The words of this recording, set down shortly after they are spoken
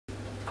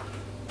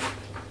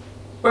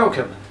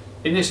Welcome!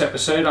 In this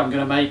episode I'm going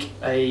to make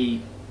a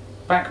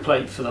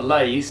backplate for the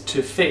lathe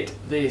to fit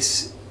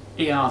this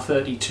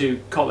ER32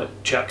 collet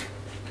chuck.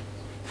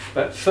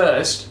 But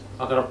first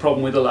I've got a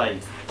problem with the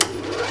lathe.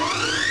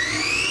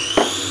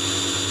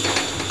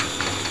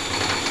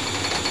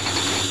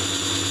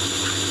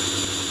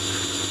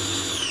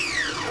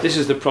 This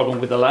is the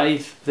problem with the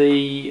lathe.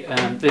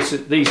 This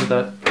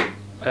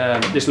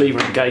lever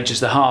engages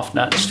the half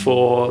nuts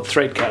for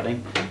thread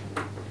cutting.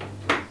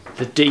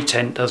 The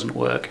detent doesn't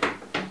work.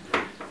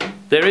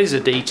 There is a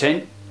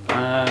detent,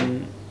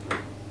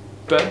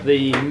 but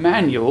the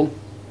manual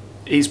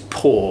is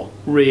poor,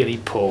 really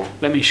poor.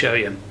 Let me show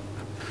you.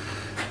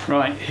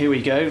 Right, here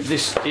we go.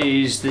 This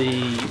is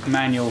the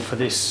manual for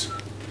this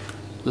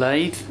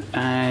lathe,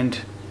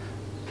 and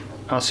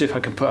I'll see if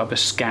I can put up a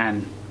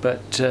scan.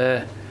 But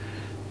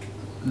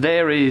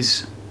there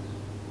is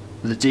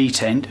the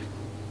detent,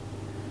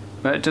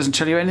 but it doesn't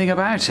tell you anything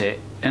about it.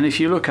 And if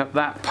you look up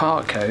that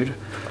part code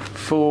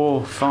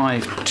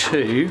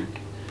 452,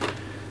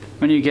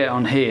 when you get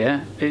on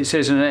here it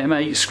says an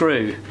M8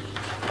 screw,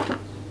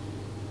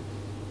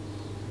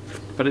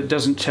 but it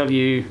doesn't tell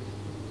you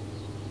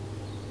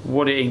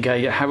what it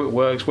engages, how it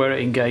works, where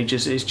it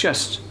engages. It's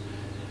just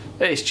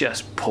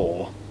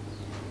poor.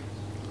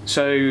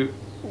 So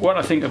what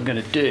I think I'm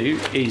going to do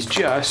is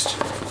just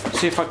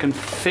see if I can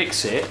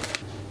fix it,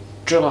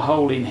 drill a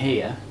hole in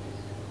here,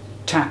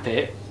 tap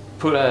it,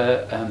 put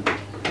a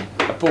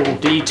ball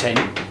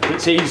detent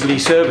that's easily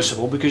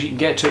serviceable because you can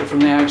get to it from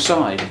the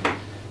outside.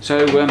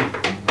 So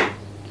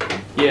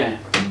yeah,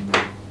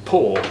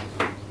 poor,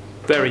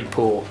 very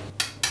poor.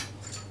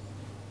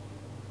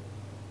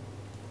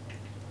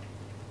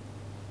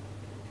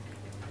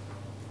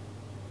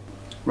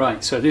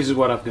 Right, so this is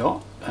what I've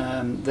got.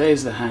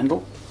 There's the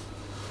handle.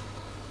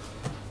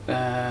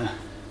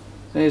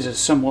 There's a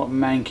somewhat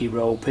manky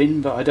roll pin,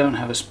 but I don't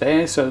have a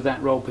spare, so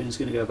that roll pin is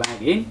going to go back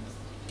in.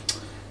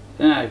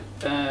 Now,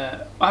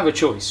 I have a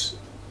choice.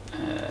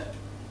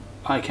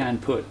 I can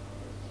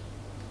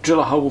drill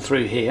a hole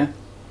through here,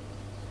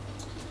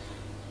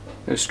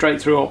 go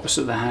straight through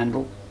opposite the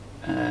handle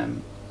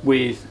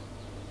with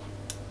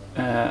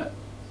a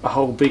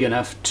hole big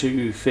enough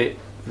to fit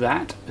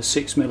that, a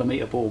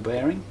 6mm ball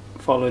bearing,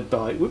 followed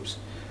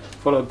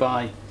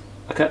by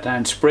a cut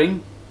down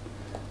spring,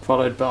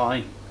 followed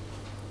by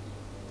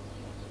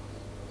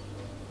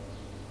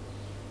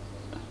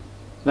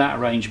that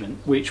arrangement,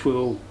 which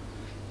will,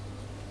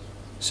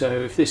 so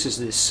if this is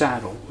this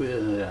saddle,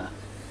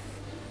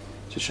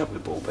 just shove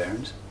with ball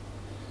bearings.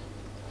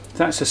 If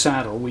that's the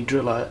saddle, we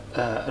drill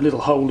a little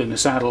hole in the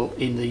saddle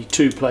in the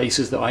two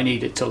places that I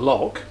need it to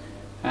lock,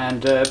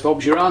 and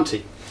Bob's your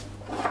auntie.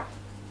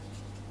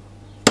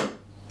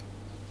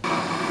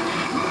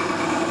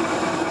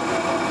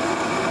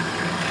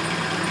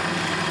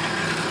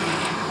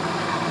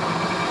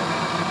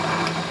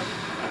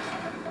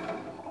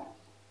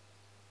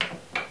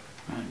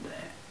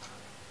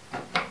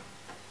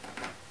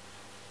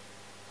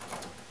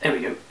 There we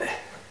go.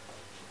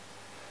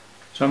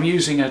 So I'm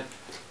using a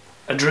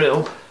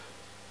drill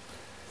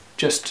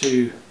just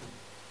to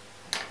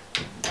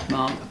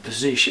mark the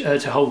position,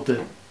 to hold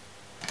the...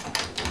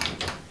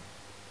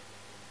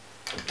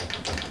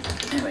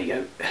 There we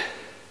go.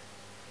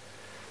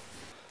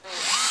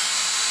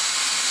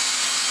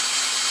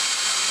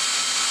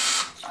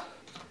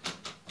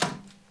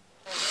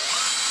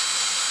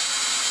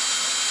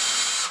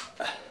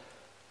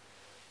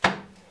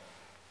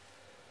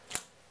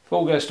 If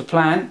all goes to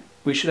plan,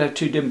 we should have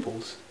two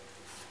dimples.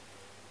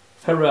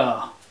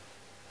 Hurrah!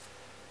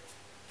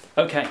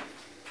 Okay,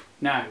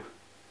 now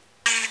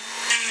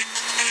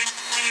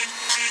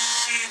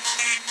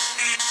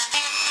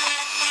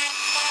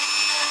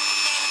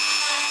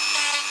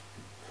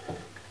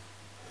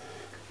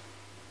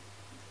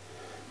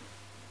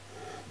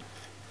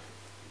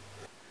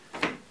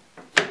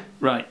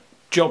right,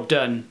 job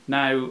done.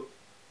 Now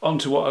on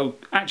to what I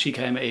actually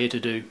came here to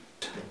do.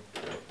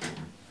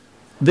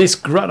 This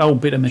grut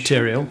old bit of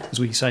material, as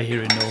we say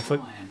here in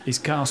Norfolk, is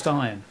cast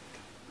iron.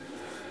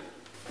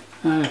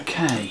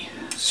 Okay,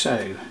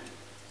 so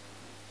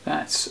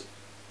that's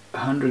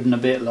 100 and a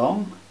bit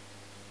long.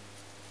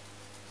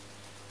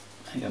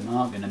 Make a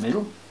mark in the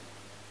middle.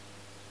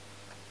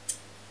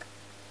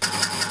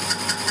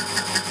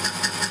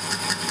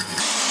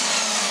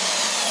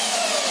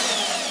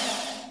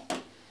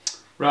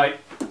 Right,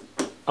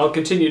 I'll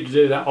continue to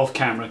do that off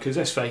camera because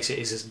let's face it,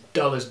 it's as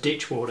dull as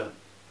ditch water.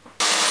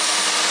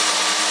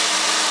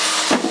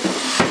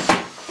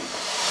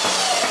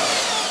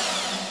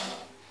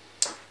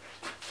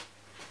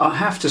 I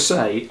have to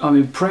say, I'm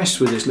impressed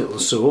with this little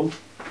saw.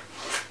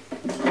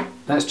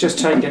 That's just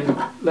taken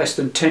less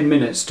than 10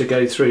 minutes to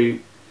go through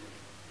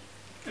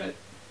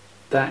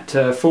that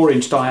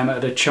 4-inch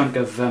diameter chunk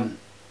of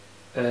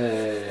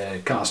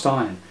cast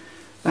iron.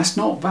 That's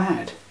not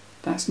bad.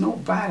 That's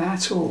not bad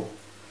at all.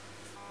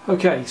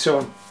 Okay, so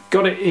I've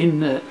got it in.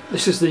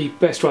 This is the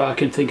best way I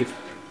can think of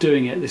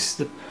doing it. This is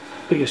the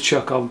biggest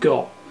chuck I've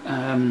got.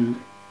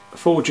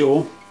 4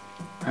 jaw,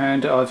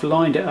 and I've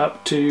lined it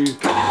up to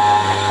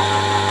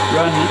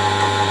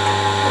run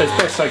as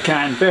best I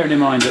can, bearing in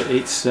mind that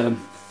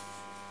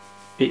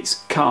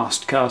it's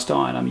cast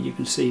iron. I mean, you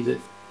can see that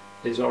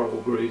there's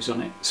horrible grooves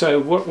on it. So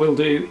what we'll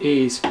do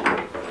is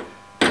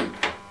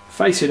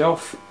face it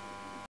off.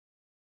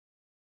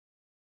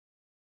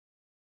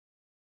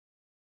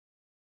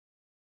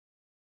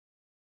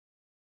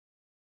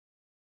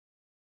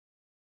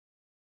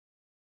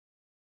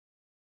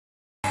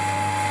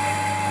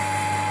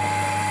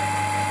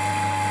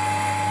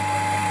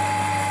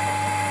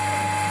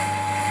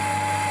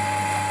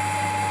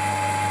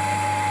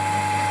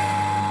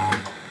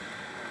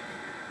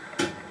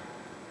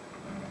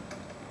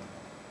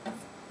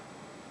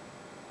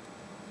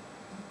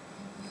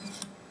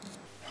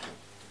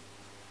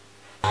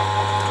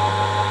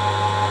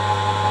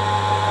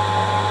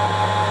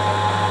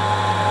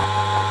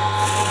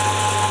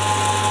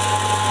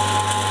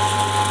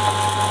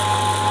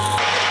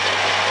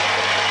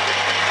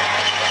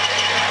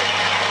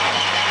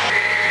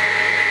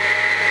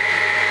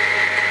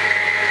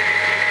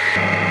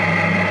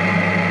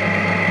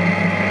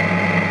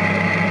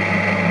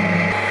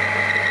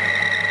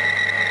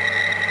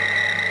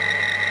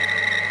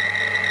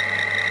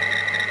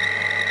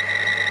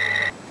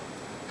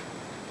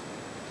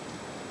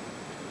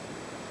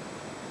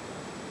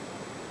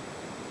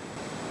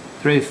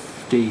 .5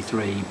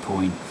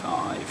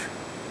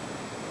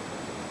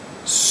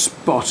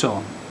 spot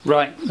on.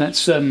 Right,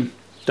 that's done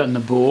the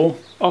bore.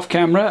 Off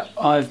camera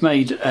I've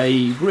made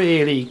a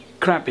really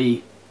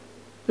crappy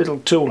little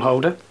tool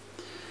holder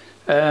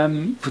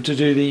to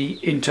do the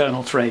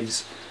internal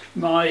threads.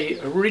 My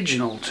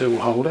original tool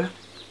holder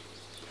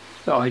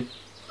that I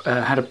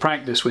had a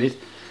practice with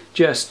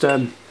just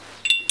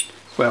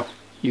well,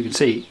 you can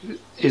see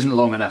isn't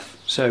long enough,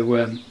 so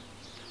and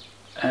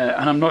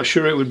I'm not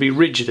sure it would be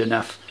rigid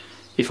enough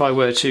if I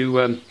were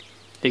to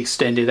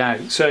extend it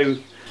out, so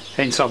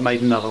hence I've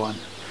made another one.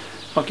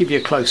 I'll give you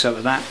a close-up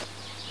of that.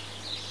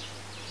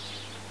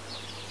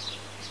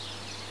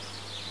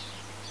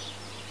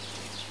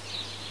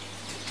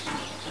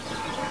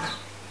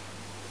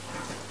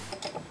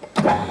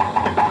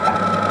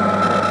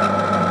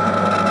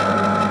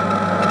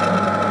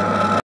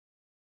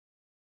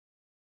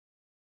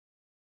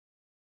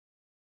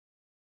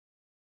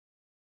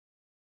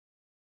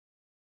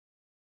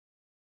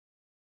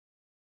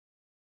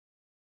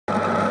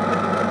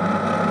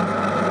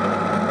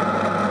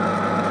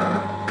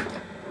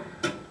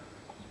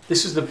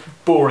 This is the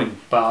boring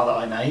bar that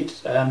I made.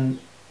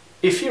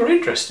 If you're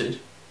interested,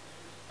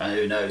 and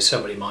who knows,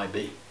 somebody might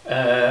be,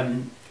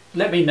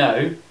 let me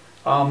know.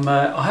 I'm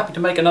happy to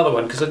make another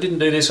one because I didn't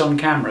do this on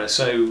camera,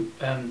 so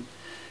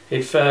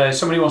if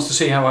somebody wants to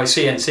see how I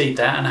CNC'd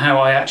that and how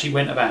I actually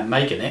went about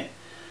making it,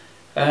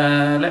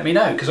 let me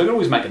know, because I could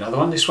always make another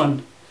one. This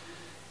one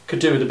could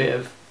do with a bit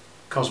of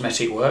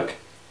cosmetic work.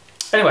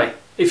 Anyway,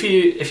 if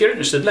you're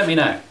interested, let me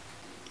know.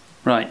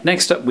 Right,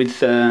 next up with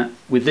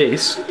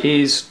this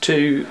is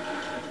to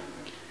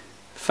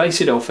face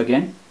it off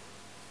again,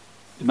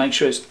 make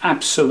sure it's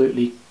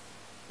absolutely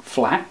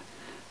flat,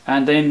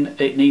 and then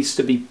it needs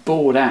to be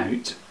bored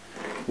out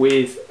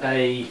with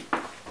a,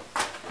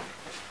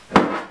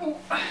 now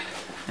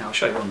I'll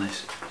show you on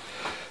this,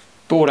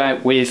 bored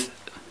out with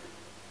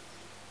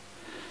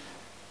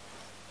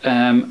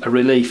a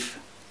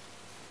relief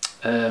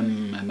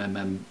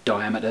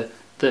diameter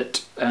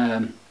that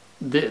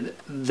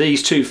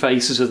these two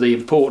faces are the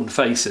important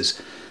faces,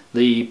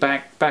 the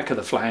back of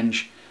the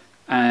flange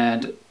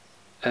and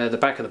the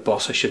back of the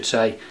boss, I should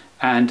say,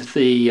 and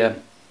the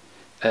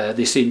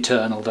this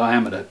internal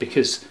diameter,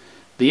 because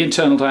the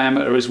internal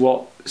diameter is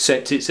what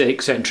sets its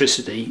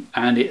eccentricity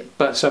and it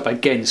butts up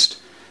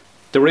against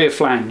the rear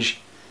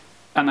flange,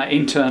 and that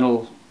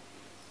internal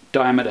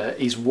diameter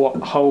is what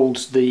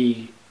holds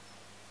the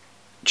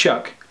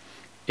chuck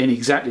in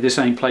exactly the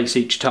same place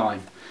each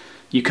time.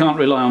 You can't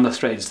rely on the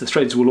threads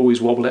will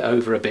always wobble it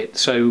over a bit,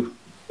 so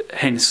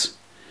hence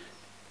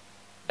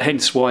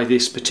why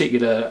this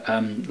particular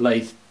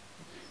lathe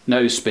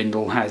nose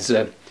spindle has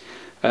a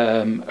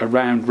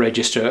round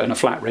register and a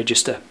flat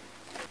register.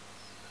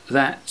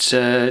 That's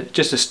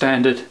just a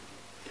standard,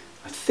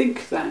 I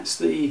think that's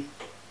the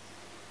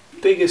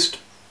biggest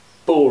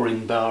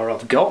boring bar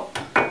I've got.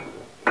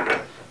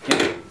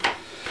 Yeah.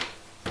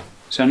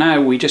 So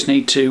now we just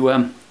need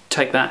to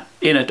take that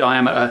inner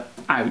diameter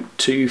out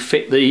to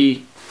fit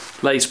the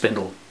lathe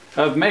spindle.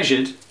 I've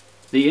measured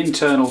the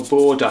internal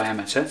bore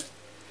diameter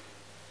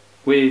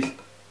with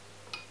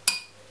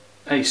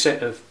a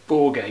set of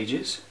bore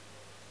gauges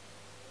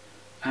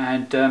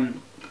and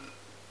done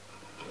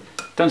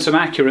some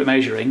accurate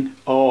measuring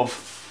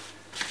of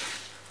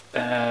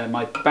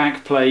my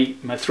back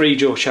plate, my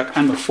 3-jaw chuck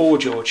and my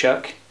 4-jaw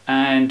chuck,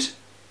 and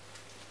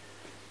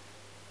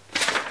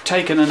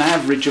taken an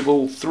average of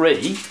all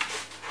three,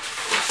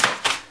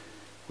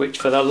 which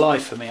for the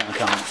life of me I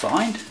can't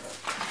find.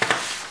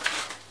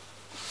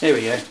 There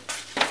we go.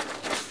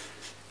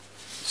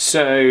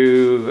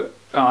 So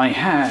I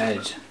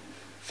had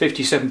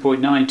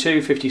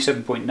 57.92,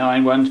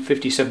 57.91,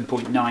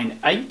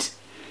 57.98.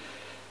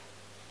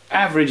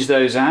 Average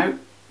those out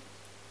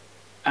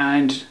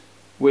and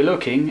we're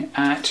looking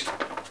at,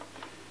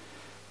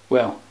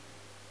 well,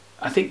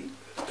 I think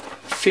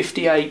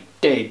 58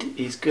 dead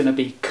is going to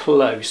be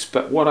close,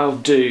 but what I'll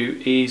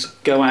do is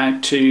go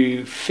out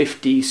to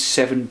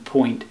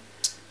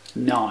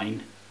 57.9.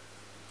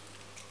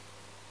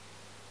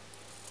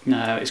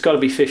 No, it's got to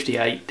be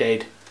 58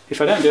 dead.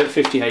 If I don't do it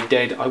 58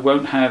 dead, I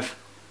won't have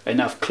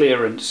enough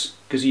clearance,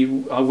 because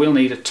I will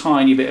need a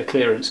tiny bit of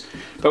clearance.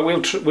 But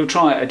we'll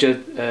try it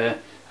at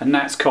a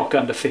gnat's cock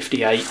under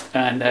 58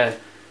 and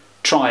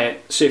try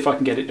it, see if I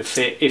can get it to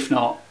fit. If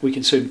not, we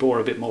can soon bore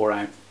a bit more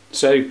out.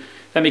 So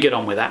let me get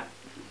on with that.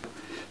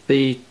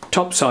 The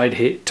top slide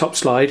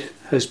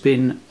has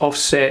been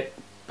offset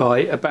by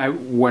about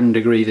 1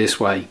 degree this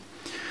way.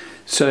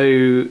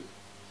 So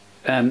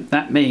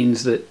that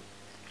means that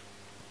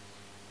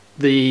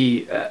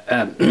the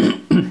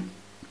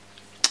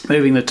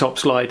moving the top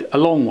slide a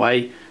long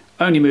way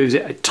only moves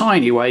it a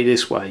tiny way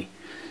this way.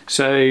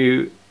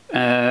 So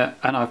and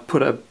I've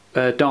put a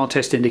dial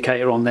test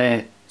indicator on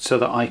there so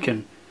that I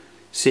can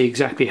see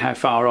exactly how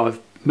far I've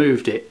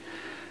moved it.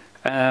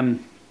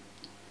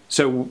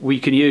 So we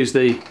can use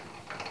the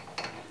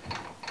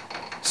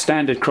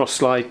standard cross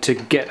slide to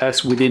get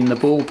us within the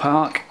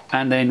ballpark,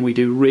 and then we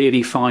do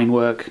really fine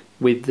work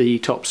with the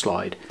top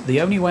slide. The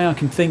only way I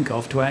can think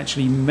of to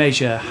actually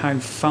measure how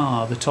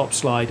far the top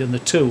slide and the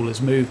tool has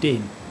moved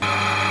in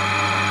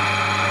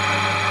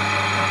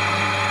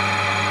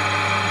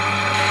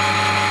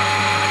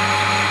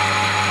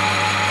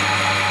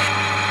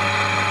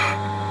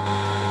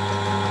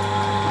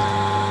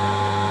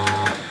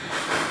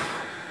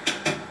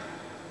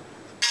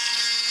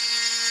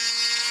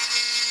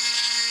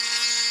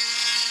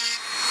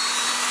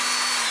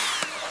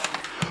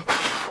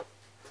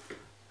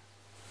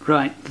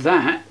Right,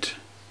 that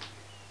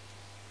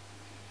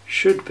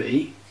should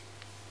be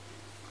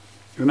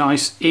a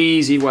nice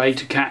easy way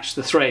to catch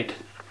the thread.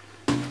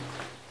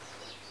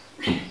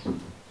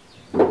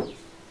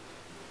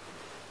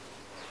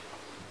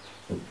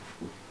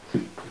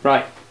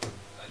 Right,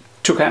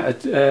 took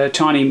out a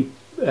tiny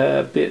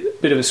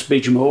bit of a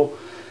smidge more.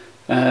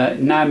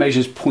 Now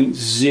measures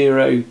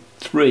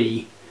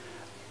 0.03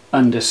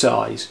 under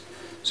size.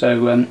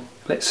 So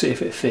let's see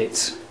if it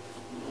fits.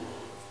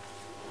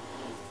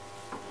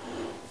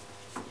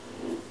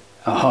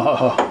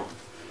 Oh,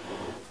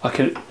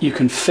 you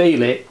can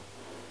feel it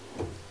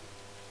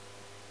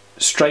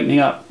straightening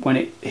up when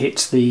it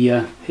hits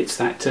the hits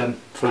that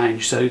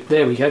flange. So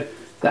there we go.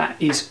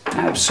 That is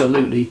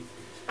absolutely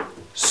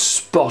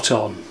spot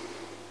on.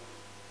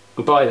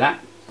 We'll buy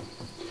that.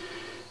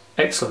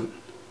 Excellent.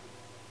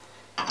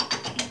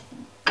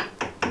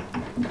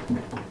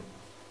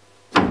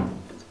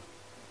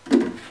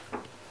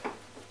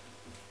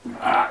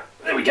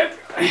 There we go.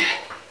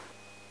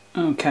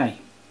 Okay.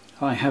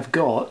 I have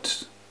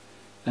got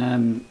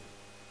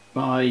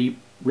my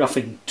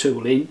roughing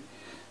tool in.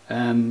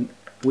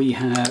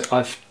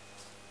 I've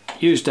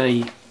used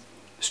a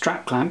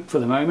strap clamp for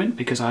the moment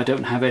because I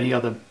don't have any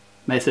other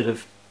method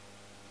of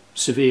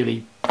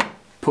severely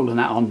pulling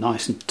that on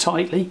nice and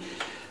tightly.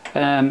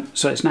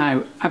 So it's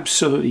now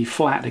absolutely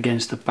flat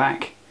against the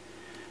back,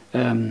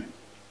 the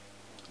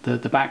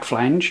back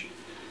flange.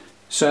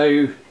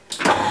 So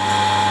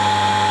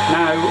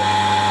now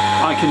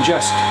I can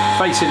just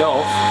face it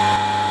off.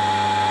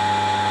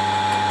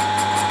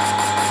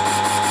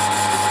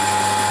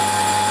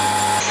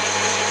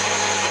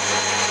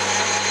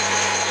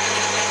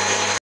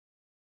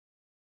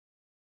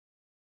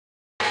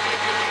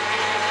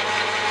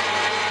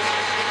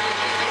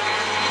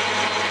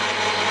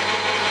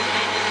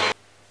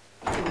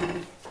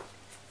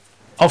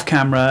 Off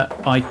camera,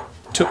 I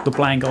took the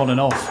blank on and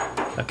off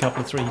a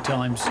couple of 3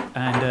 times,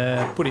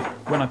 and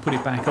when I put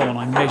it back on,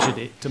 I measured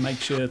it to make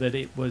sure that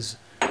it was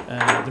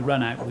the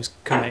run out was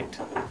correct,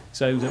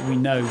 so that we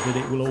know that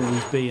it will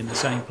always be in the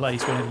same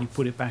place whenever you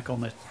put it back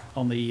on the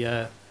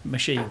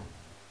machine.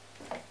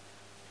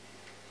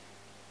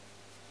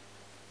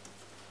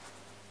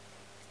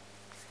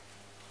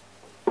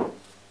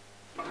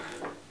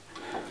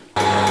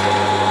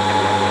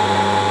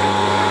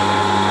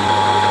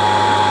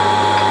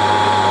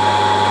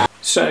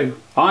 So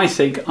I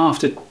think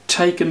after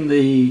taking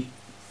this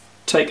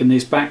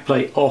back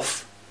plate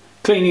off,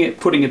 cleaning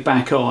it, putting it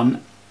back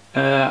on,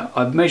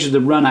 I've measured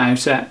the run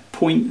out at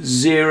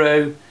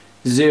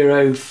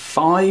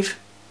 0.005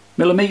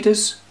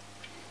 millimeters.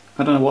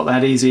 I don't know what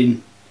that is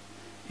in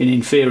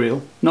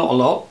imperial. Not a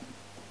lot.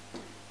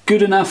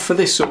 Good enough for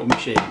this sort of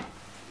machine.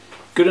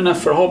 Good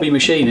enough for a hobby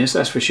machinist,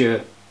 that's for sure.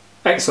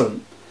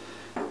 Excellent.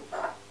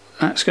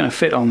 That's going to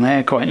fit on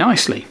there quite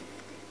nicely.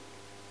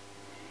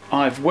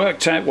 I've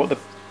worked out what the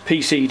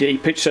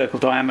PCD, pitch circle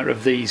diameter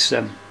of these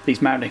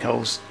mounting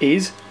holes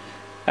is,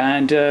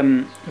 and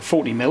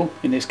 40mm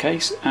in this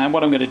case. And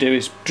what I'm going to do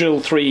is drill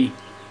 3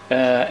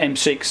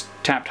 M6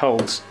 tapped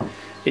holes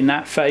in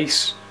that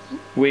face,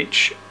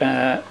 which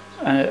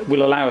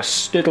will allow a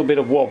little bit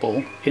of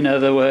wobble. In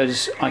other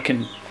words, I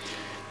can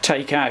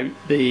take out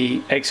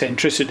the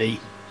eccentricity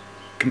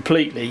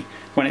completely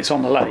when it's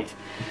on the lathe.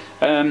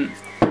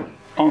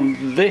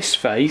 On this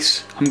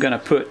face, I'm going to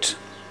put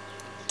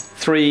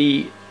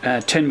three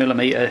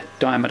 10mm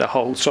diameter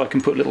holes, so I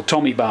can put a little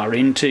Tommy bar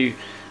in to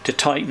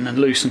tighten and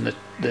loosen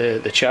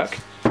the chuck.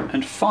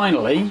 And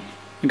finally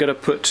I'm going to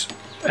put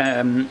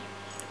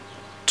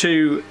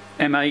two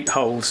M8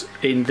 holes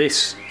in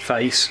this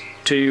face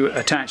to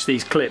attach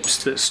these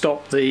clips that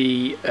stop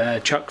the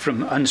chuck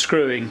from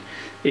unscrewing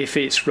if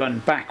it's run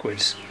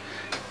backwards.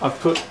 I've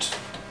put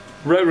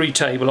rotary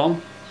table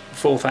on,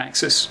 4th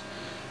axis,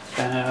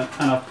 and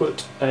I've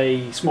put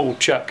a small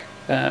chuck,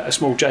 a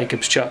small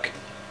Jacob's chuck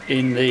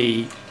in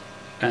the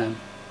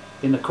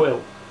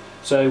quill.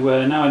 So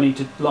now I need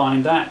to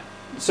line that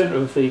centre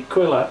of the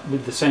quill up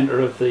with the centre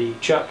of the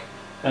chuck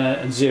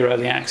and 0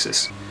 the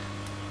axis.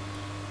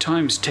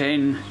 Times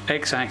 10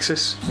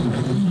 x-axis.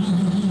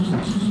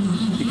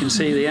 You can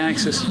see the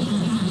axis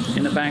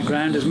in the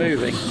background is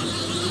moving.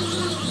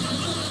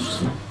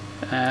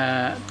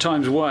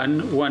 Times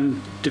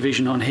 1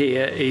 division on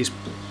here is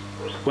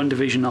 1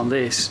 division on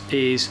this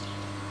is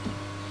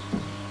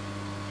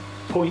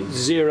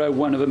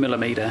 0.01 of a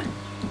millimetre.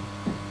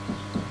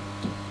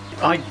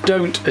 I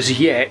don't as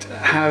yet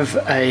have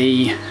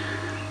a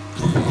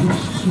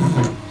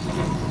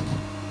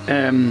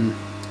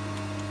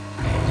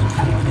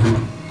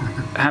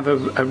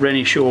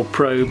Renishaw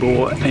probe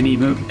or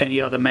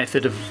any other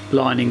method of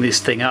lining this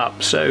thing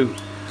up, so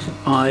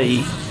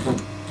I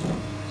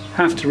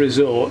have to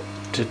resort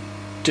to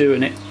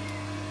doing it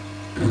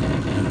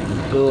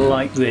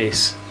like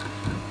this,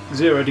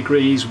 0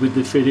 degrees with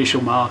the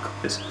fiducial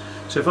markers.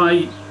 So if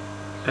I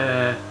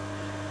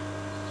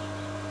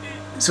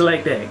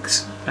select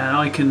X and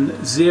I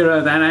can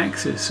 0 that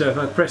axis, so if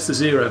I press the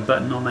 0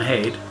 button on the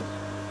head,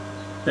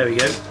 there we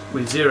go,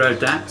 we've zeroed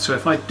that. So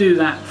if I do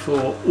that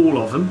for all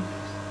of them,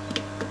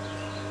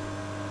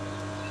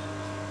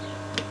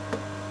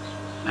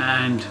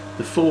 and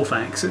the 4th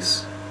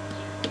axis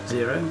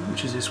 0,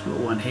 which is this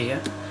little one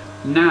here.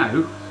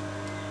 Now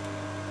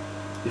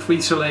if we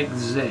select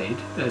Z,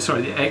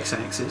 sorry, the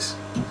X-axis,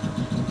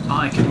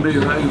 I can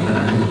move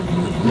over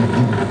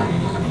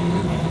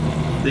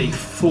the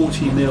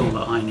 40mm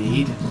that I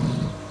need.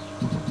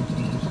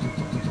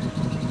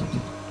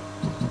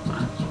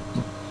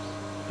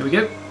 There we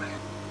go,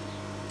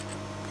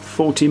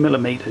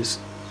 40mm.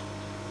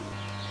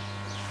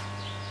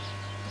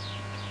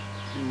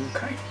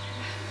 Okay.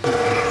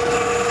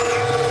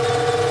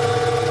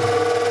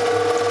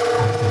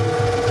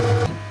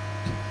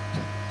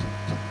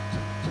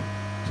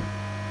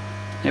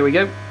 There we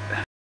go.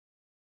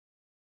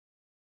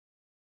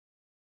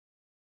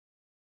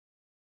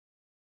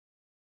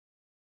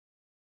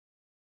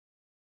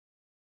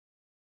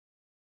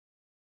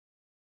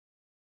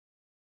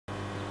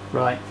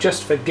 Right,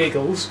 just for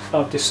giggles,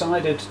 I've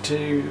decided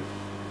to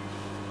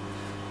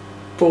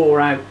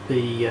bore out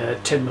the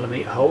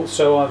 10mm hole.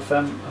 So I've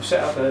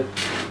set up a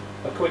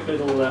quick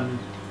little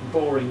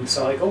boring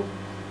cycle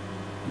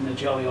in the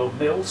jolly old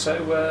mill. So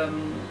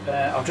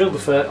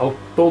I'll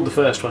bored the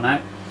first one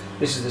out.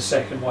 This is the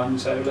second one,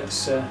 so let's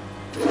see if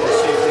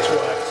this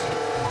works.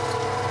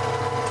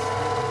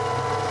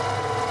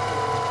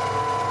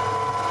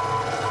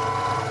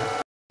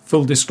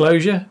 Full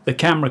disclosure, the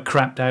camera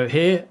crapped out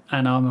here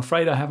and I'm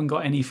afraid I haven't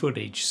got any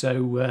footage,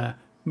 so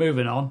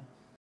moving on.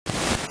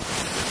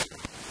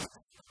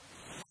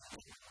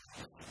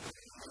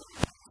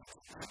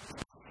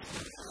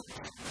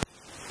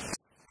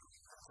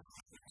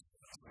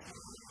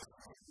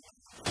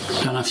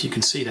 I don't know if you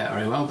can see that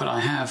very well, but I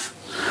have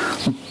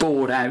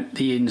bored out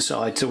the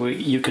inside, so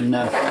you can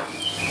now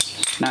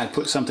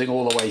put something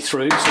all the way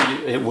through,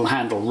 so it will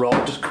handle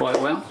rod quite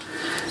well.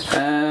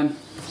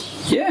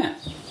 Yeah,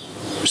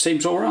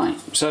 seems all right.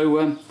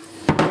 So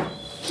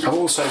I've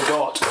also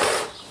got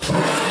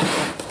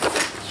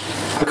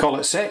the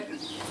collet set.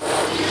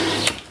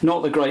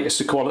 Not the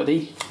greatest of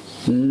quality,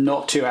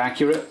 not too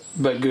accurate,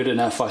 but good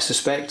enough, I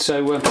suspect.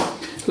 So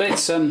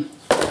let's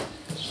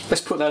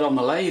put that on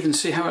the lathe and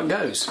see how it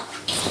goes.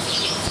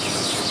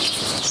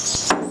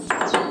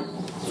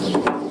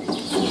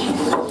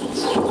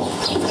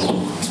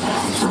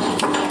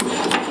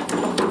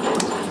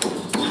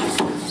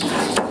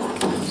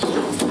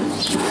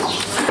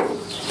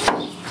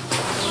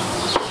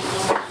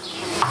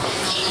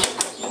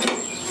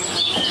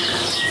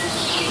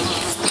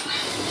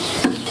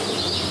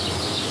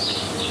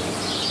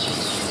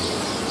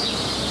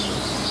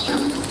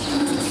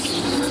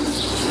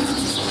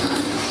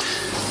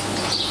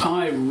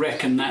 I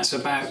reckon that's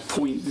about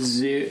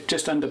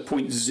just under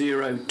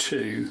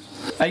 0.02.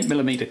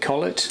 8mm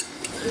collet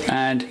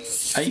and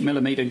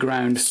 8mm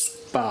ground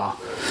bar.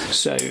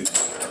 So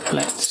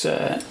let's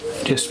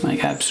just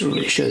make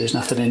absolutely sure there's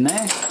nothing in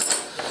there.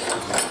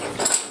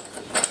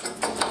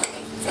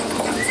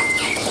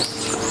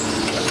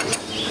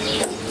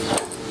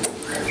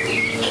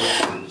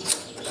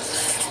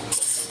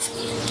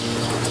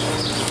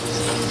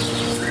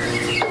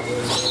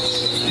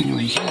 Here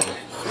we go.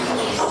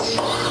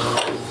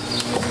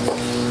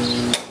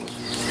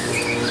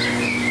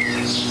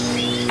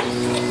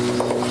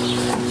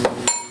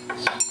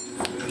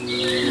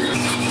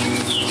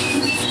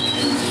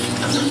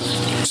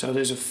 So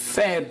there's a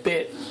fair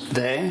bit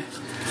there.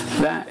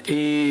 That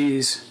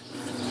is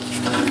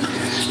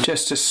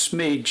just a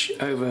smidge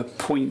over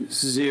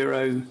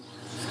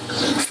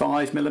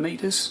 0.05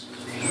 millimeters.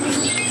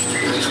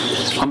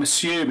 I'm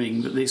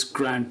assuming that this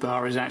ground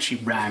bar is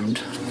actually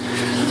round,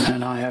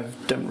 and I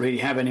don't really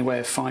have any way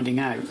of finding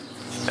out.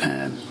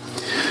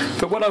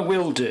 But what I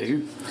will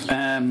do,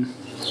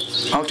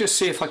 I'll just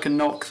see if I can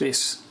knock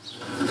this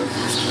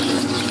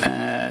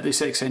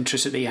this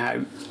eccentricity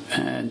out,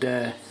 and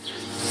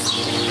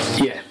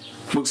yeah,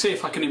 we'll see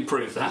if I can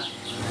improve that.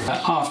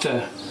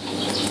 After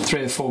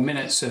 3 or 4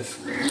 minutes of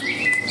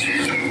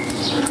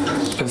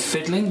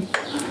fiddling,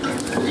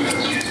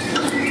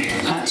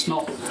 that's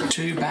not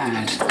too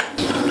bad.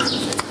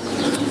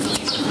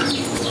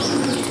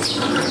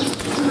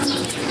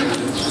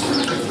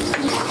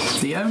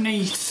 The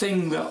only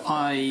thing that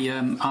I,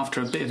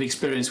 after a bit of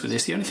experience with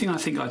this, the only thing I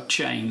think I'd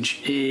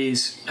change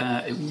is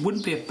it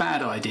wouldn't be a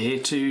bad idea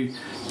to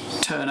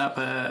turn up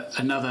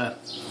another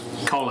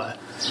collar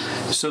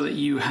so that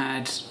you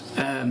had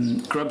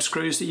grub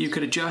screws that you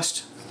could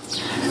adjust.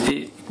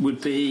 It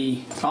would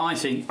be, I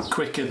think,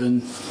 quicker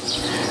than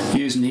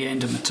using the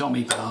end of my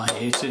Tommy bar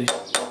here to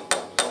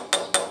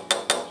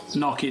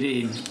knock it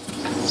in.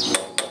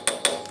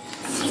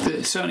 But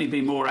it'd certainly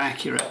be more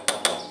accurate.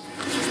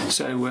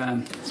 So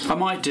I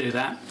might do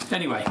that.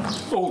 Anyway,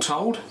 all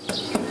told,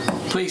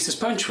 pleased as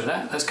punch with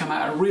that. That's come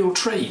out a real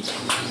treat.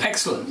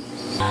 Excellent.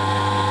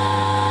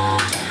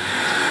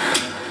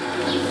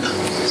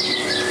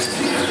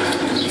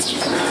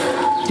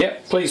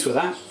 Yep, pleased with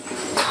that.